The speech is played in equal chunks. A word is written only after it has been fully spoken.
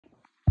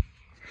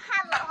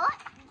Hello,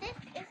 this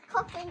is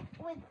cooking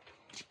with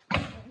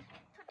onions.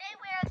 Today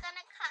we are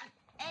gonna cut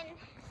in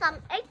some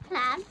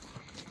eggplant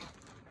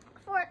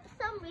for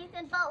some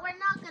reason, but we're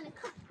not gonna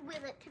cook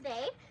with it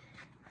today.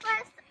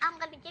 First, I'm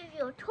gonna give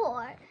you a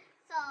tour.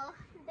 So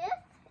this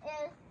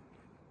is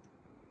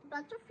a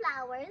bunch of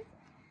flowers,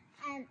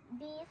 and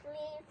these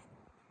leaves,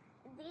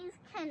 these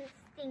can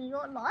sting you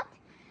a lot.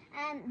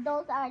 And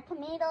those are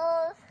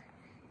tomatoes,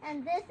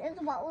 and this is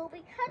what we'll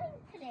be cutting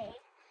today.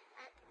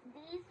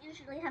 These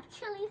usually have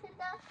chilies in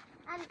them,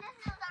 and this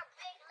is our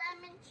big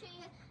lemon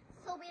tree,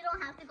 so we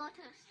don't have to go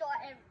to the store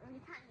every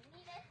time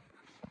we need it.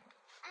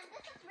 And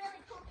this is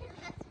really cool. Can you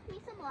get me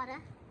some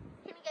water?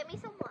 Can you get me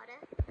some water?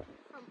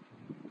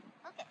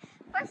 Okay.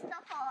 First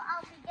of all,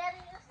 I'll be getting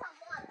you some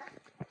water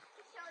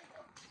to show you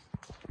how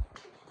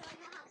clean it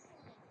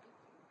is.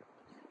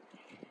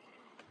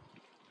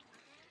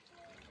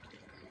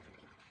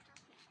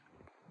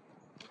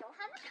 I don't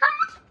have a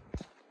cup.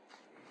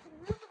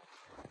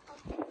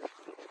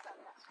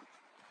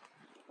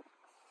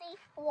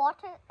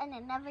 Water, and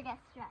it never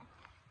gets dry.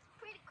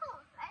 Pretty cool,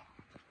 right?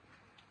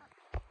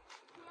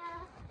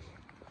 Yeah,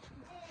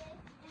 this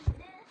and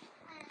this,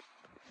 and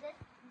this.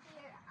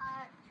 There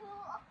are two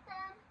of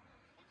them.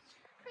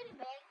 It's pretty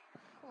big,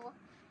 cool.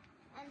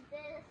 And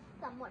this,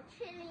 some more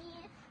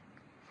chilies,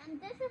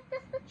 and this is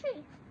just the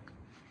tree.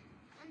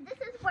 And this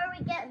is where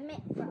we get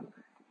mint from.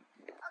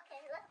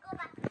 Okay, let's go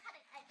back to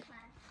cutting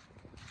eggplant.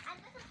 And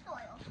this is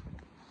soil.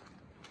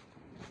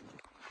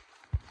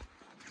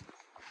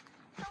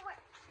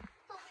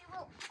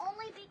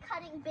 Only be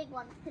cutting big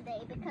ones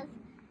today because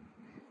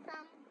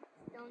some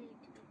still need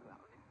to be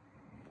grown.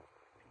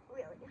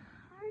 Really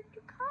hard to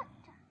cut.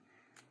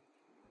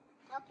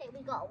 Okay,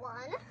 we got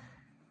one.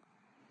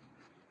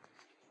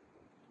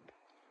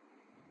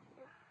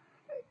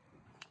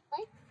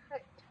 Legs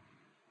hurt.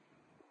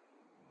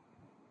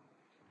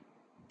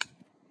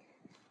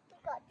 We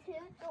got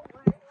two. Don't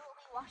worry, we'll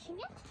be washing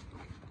it.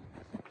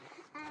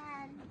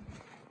 And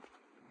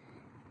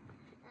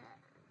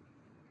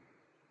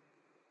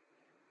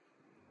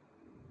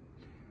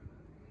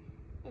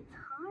it's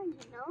hard, you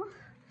know.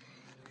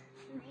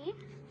 See?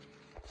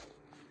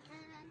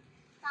 And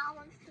that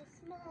one's too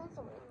small,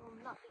 so we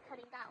will not be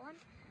cutting that one.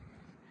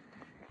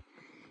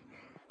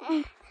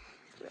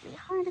 It's really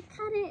hard to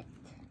cut it.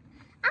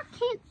 I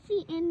can't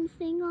see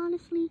anything,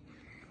 honestly.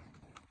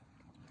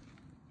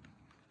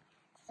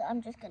 So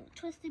I'm just gonna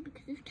twist it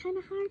because it's kind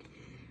of hard.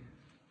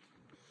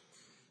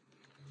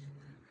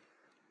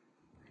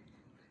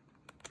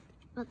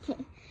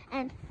 Okay,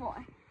 and 4.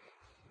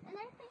 And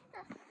I think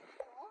that's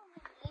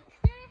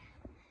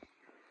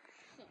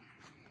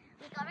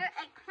got our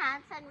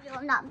eggplants, and we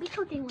will not be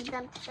cooking with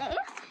them today.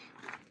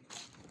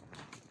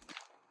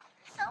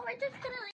 So we're just gonna